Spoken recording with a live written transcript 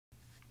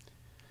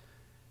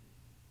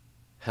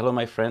Hello,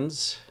 my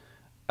friends.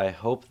 I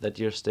hope that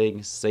you're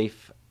staying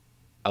safe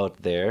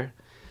out there.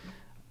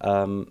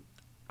 Um,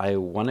 I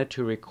wanted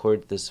to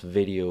record this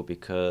video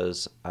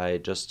because I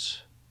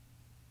just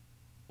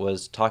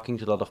was talking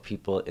to a lot of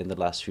people in the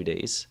last few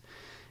days.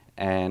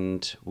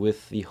 And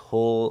with the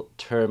whole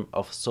term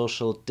of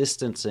social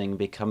distancing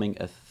becoming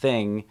a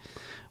thing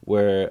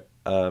where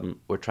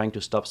we're trying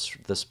to stop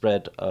the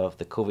spread of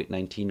the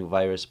COVID-19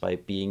 virus by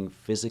being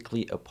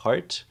physically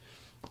apart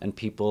and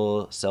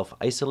people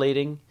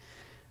self-isolating,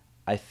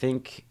 I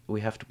think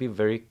we have to be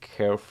very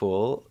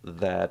careful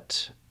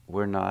that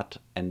we're not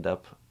end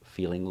up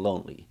feeling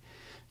lonely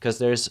because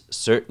there's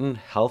certain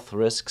health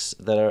risks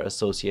that are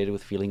associated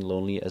with feeling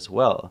lonely as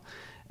well.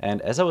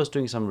 And as I was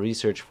doing some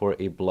research for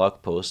a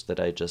blog post that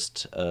I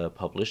just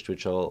published,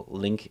 which I'll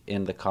link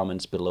in the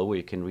comments below where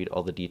you can read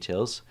all the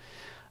details,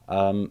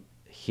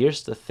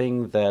 here's the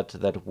thing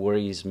that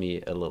worries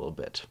me a little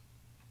bit.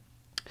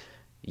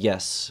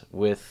 Yes,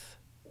 with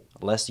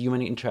less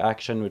human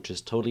interaction, which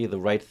is totally the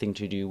right thing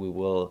to do, we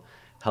will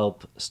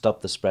help stop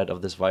the spread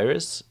of this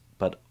virus,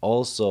 but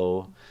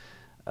also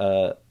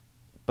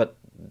but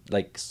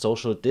like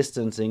social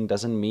distancing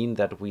doesn't mean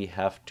that we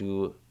have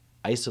to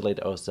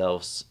isolate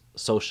ourselves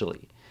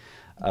socially,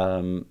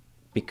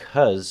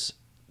 because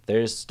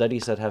there's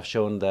studies that have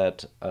shown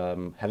that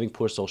having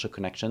poor social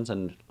connections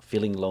and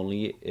feeling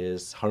lonely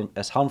is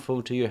as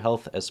harmful to your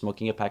health as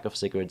smoking a pack of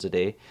cigarettes a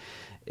day.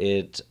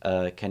 It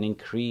can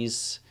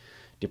increase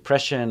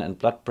depression and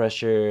blood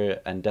pressure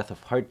and death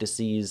of heart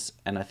disease.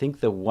 And I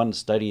think the one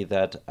study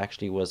that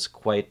actually was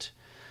quite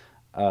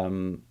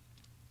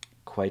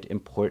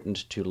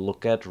important to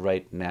look at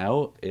right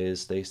now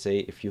is they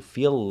say if you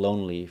feel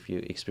lonely, if you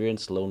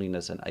experience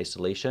loneliness and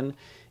isolation,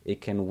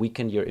 it can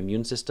weaken your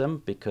immune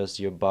system because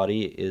your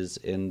body is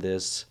in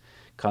this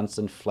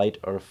constant flight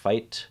or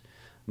fight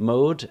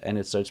mode and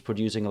it starts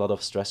producing a lot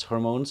of stress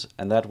hormones,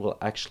 and that will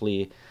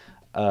actually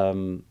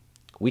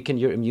weaken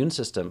your immune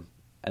system,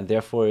 and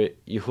therefore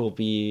you will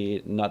be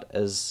not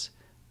as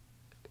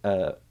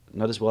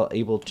well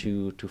able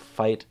to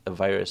fight a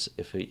virus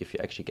if you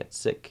actually get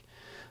sick.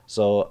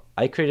 So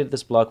I created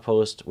this blog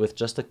post with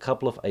just a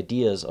couple of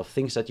ideas of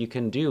things that you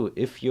can do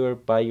if you're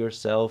by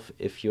yourself,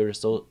 if you're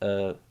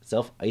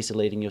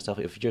self-isolating yourself,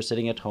 if you're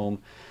sitting at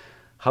home.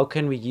 How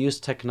can we use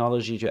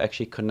technology to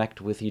actually connect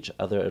with each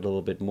other a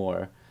little bit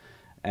more?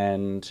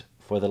 And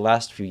for the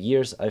last few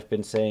years, I've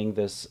been saying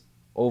this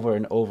over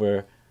and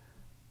over.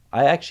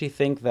 I actually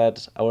think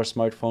that our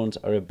smartphones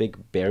are a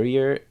big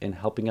barrier in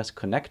helping us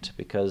connect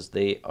because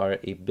they are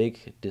a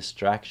big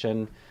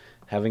distraction.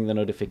 Having the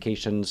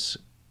notifications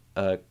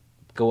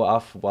go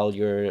off while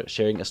you're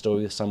sharing a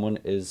story with someone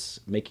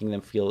is making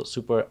them feel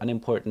super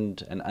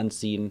unimportant and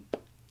unseen.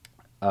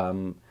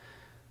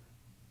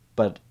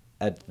 But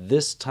at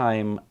this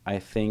time, I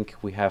think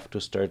we have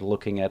to start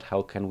looking at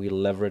how can we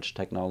leverage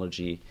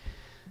technology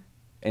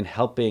in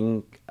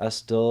helping us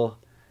still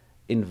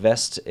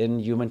invest in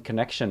human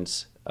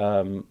connections.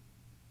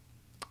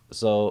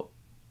 So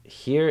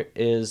here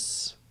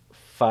is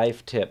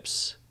 5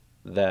 tips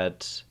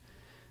that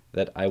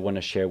I want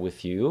to share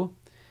with you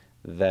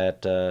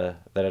that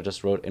I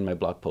just wrote in my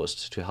blog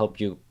post to help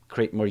you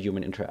create more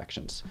human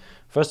interactions.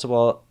 First of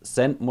all,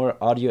 send more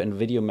audio and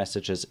video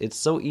messages. It's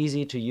so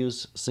easy to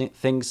use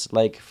things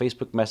like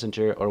Facebook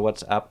Messenger or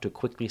WhatsApp to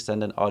quickly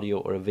send an audio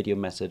or a video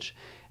message,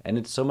 and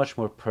it's so much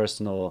more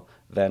personal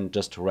than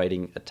just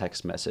writing a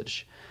text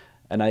message.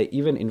 And I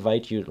even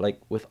invite you, like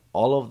with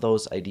all of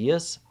those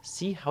ideas,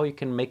 see how you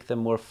can make them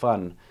more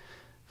fun.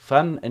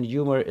 Fun and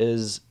humor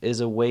is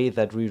a way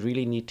that we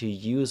really need to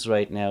use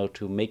right now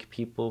to make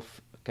people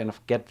kind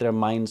of get their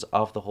minds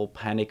off the whole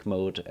panic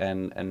mode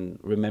and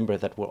remember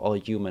that we're all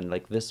human.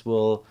 Like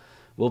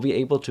we'll be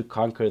able to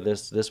conquer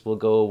this will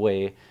go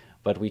away,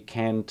 but we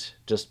can't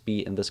just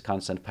be in this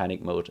constant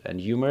panic mode. And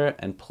humor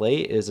and play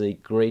is a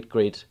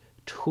great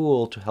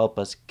tool to help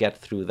us get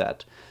through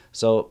that.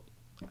 So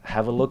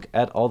have a look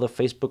at all the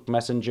Facebook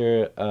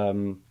Messenger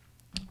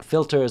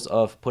filters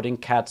of putting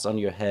cats on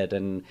your head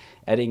and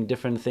adding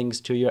different things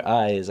to your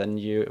eyes, and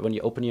when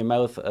you open your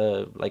mouth,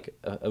 like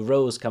a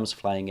rose comes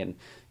flying in.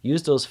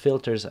 Use those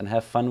filters and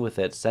have fun with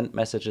it. Send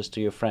messages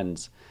to your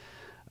friends.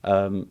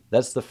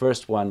 That's the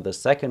first one. The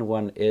second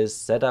one is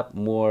set up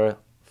more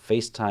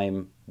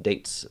FaceTime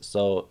dates.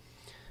 So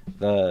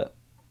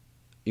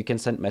you can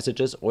send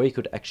messages, or you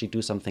could actually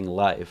do something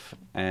live.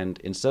 And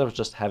instead of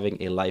just having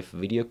a live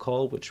video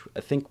call, which I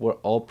think we're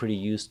all pretty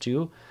used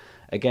to,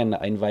 again,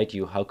 I invite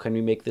you, how can we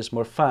make this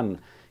more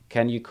fun?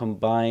 Can you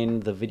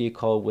combine the video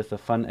call with a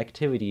fun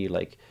activity?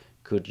 Like,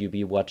 could you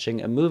be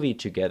watching a movie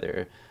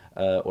together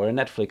or a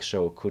Netflix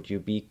show? Could you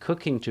be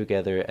cooking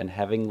together and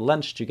having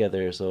lunch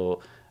together?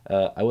 So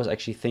I was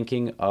actually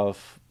thinking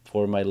of,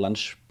 for my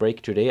lunch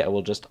break today, I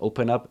will just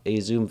open up a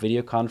Zoom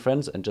video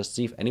conference and just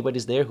see if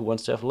anybody's there who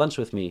wants to have lunch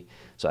with me,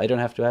 so I don't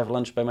have to have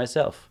lunch by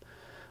myself.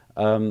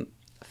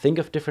 Think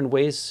of different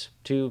ways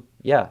to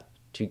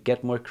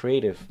get more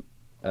creative.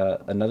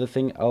 Another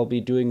thing I'll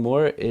be doing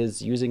more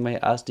is using my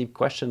Ask Deep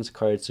Questions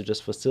cards to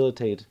just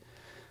facilitate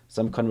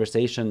some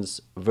conversations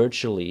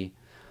virtually.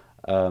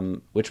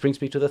 Which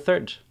brings me to the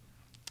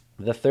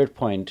third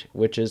point,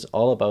 which is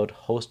all about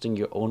hosting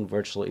your own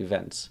virtual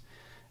events.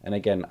 And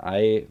again,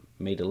 I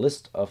made a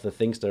list of the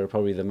things that are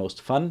probably the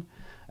most fun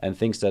and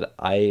things that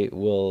I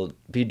will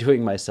be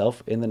doing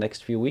myself in the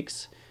next few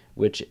weeks,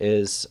 which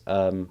is,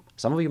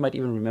 some of you might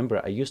even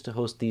remember, I used to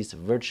host these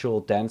virtual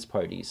dance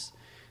parties.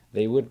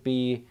 They would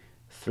be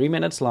 3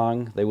 minutes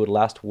long, they would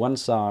last one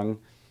song,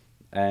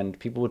 and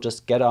people would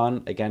just get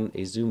on, again,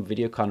 a Zoom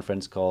video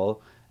conference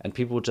call, and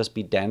people would just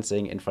be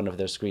dancing in front of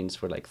their screens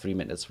for like 3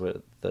 minutes,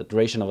 for the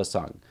duration of a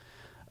song.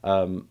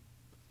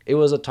 It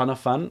was a ton of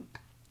fun,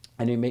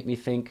 and it made me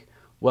think,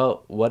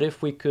 well, what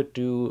if we could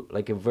do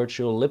like a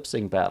virtual lip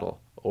sync battle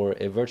or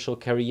a virtual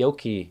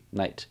karaoke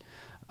night,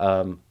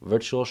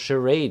 virtual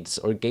charades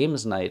or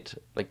games night?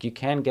 Like, you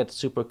can get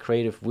super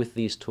creative with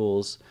these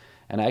tools.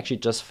 And I actually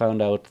just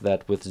found out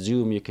that with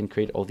Zoom, you can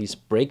create all these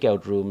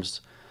breakout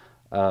rooms.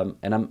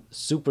 And I'm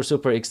super,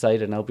 super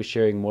excited, and I'll be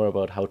sharing more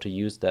about how to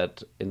use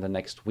that in the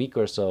next week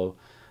or so.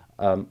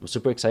 I'm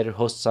super excited to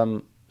host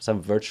some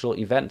virtual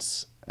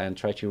events and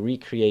try to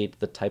recreate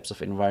the types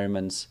of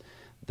environments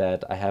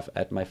that I have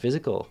at my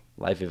physical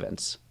live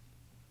events.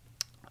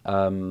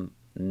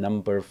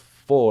 Number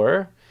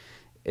 4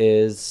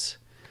 is,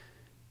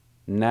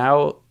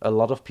 now a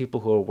lot of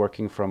people who are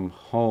working from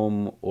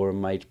home or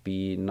might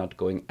be not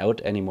going out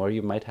anymore,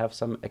 you might have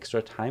some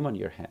extra time on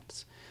your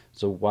hands.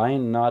 So why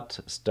not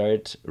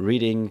start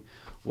reading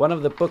one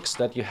of the books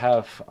that you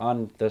have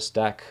on the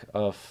stack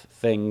of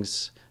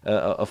things,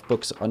 of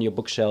books on your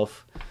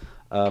bookshelf,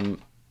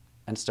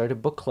 and start a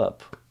book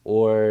club,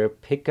 or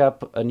pick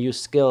up a new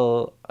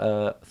skill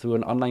through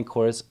an online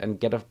course and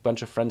get a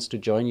bunch of friends to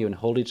join you and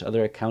hold each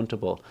other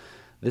accountable.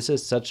 This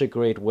is such a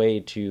great way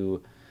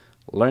to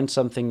learn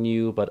something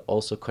new, but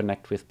also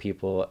connect with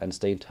people and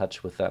stay in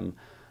touch with them.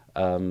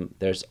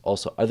 There's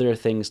also other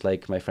things,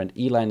 like my friend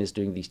Eline is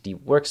doing these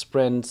deep work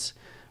sprints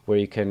where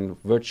you can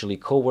virtually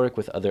co-work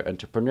with other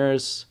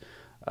entrepreneurs.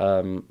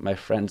 My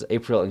friends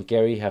April and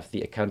Gary have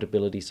the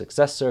Accountability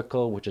Success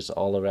Circle, which is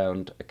all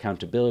around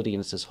accountability,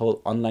 and it's this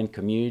whole online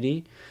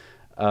community.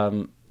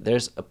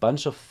 There's a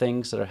bunch of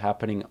things that are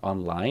happening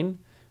online,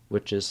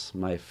 which is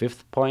my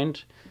 5th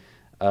point.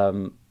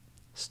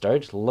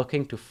 Start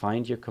looking to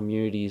find your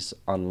communities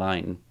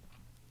online.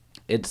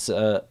 It's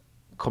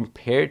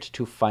compared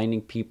to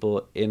finding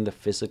people in the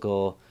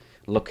physical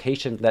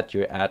location that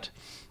you're at,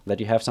 that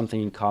you have something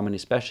in common,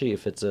 especially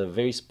if it's a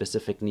very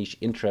specific niche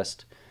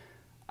interest.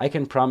 I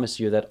can promise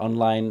you that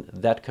online,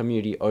 that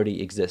community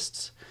already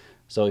exists.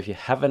 So if you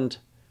haven't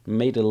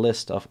made a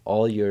list of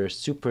all your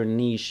super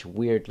niche,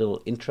 weird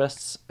little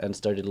interests and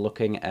started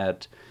looking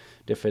at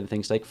different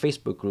things like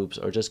Facebook groups,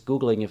 or just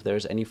Googling if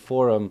there's any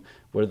forum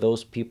where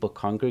those people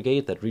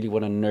congregate that really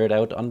want to nerd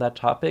out on that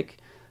topic,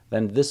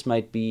 then this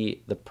might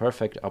be the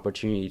perfect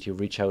opportunity to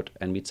reach out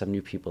and meet some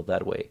new people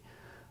that way.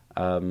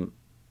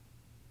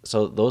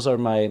 So those are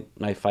my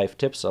 5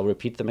 tips. I'll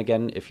repeat them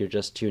again if you're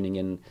just tuning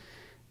in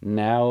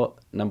now.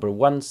 Number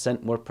 1,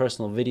 send more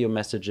personal video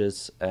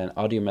messages and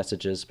audio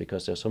messages,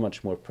 because they're so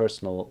much more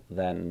personal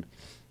than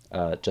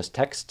just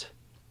text.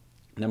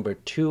 Number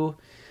 2,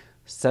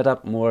 set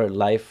up more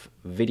live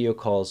video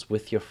calls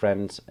with your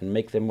friends and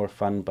make them more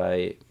fun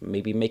by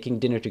maybe making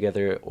dinner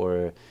together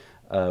or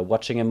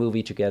watching a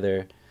movie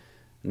together.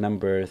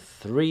 Number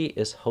 3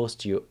 is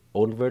host your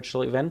own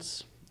virtual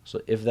events. So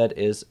if that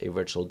is a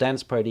virtual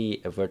dance party,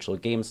 a virtual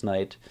games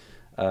night,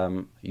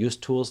 use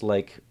tools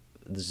like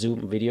the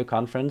Zoom video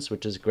conference,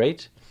 which is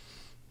great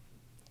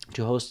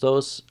to host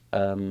those.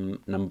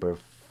 Number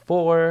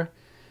 4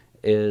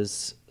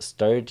 is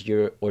start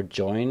or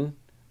join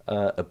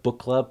a book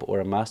club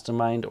or a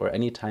mastermind or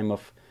any time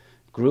of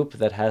group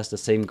that has the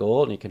same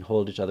goal, and you can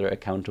hold each other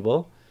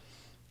accountable.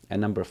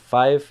 And number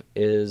 5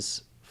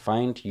 is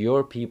find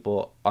your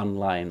people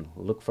online.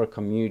 Look for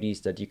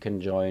communities that you can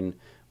join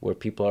where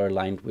people are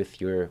aligned with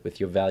your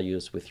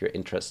values, with your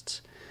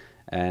interests.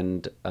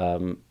 And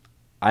I'm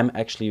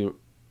actually,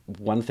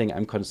 one thing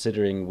I'm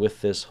considering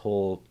with this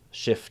whole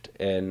shift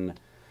in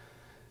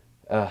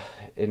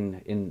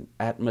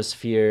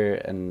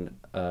atmosphere, and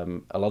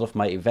a lot of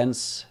my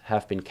events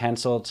have been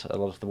canceled, a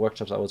lot of the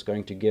workshops I was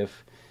going to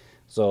give.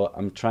 So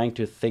I'm trying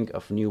to think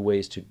of new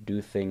ways to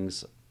do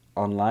things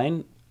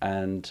online.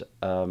 And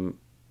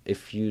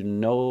if you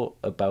know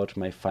about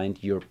my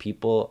Find Your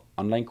People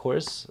online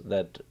course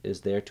that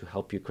is there to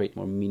help you create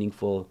more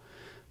meaningful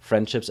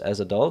friendships as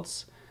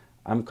adults,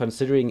 I'm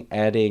considering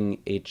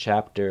adding a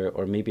chapter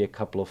or maybe a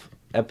couple of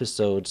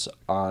episodes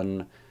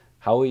on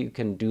how you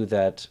can do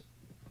that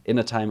in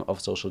a time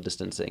of social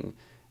distancing,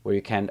 where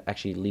you can't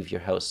actually leave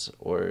your house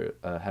or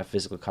have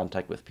physical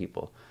contact with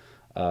people.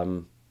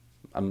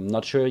 I'm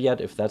not sure yet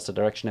if that's the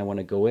direction I want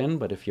to go in,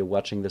 but if you're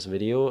watching this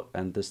video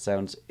and this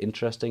sounds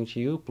interesting to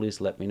you,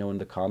 please let me know in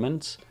the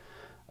comments.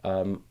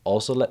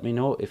 Also, let me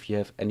know if you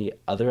have any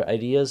other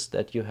ideas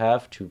that you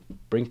have to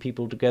bring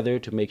people together,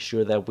 to make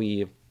sure that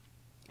we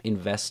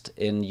invest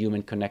in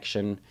human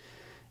connection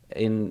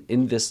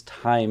in this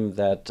time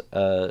that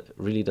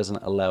really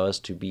doesn't allow us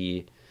to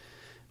be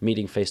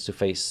meeting face to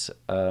face.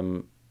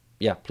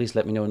 yeah, please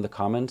let me know in the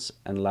comments.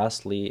 And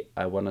lastly,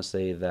 I want to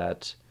say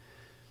that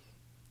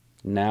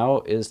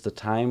now is the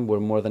time where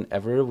more than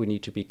ever we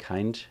need to be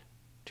kind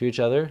to each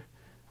other.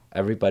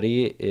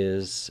 Everybody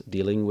is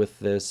dealing with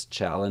this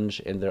challenge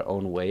in their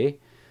own way.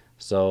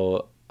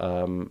 So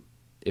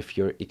if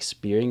you're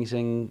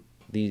experiencing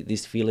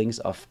these feelings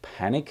of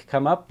panic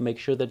come up, make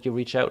sure that you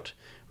reach out.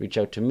 Reach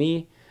out to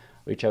me,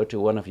 reach out to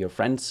one of your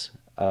friends,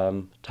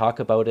 talk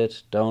about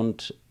it.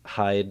 Don't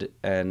hide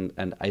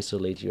and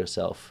isolate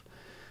yourself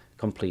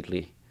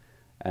completely.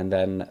 And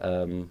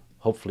then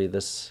hopefully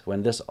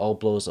when this all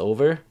blows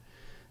over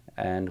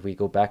and we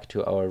go back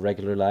to our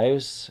regular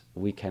lives,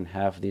 we can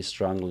have these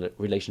strong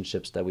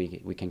relationships that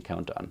we can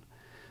count on.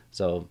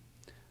 So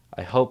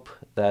I hope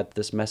that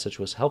this message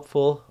was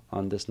helpful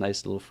on this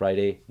nice little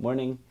Friday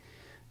morning.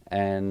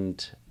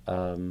 And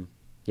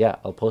yeah,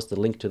 I'll post the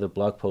link to the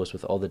blog post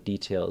with all the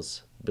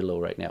details below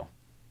right now.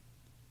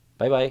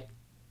 Bye bye.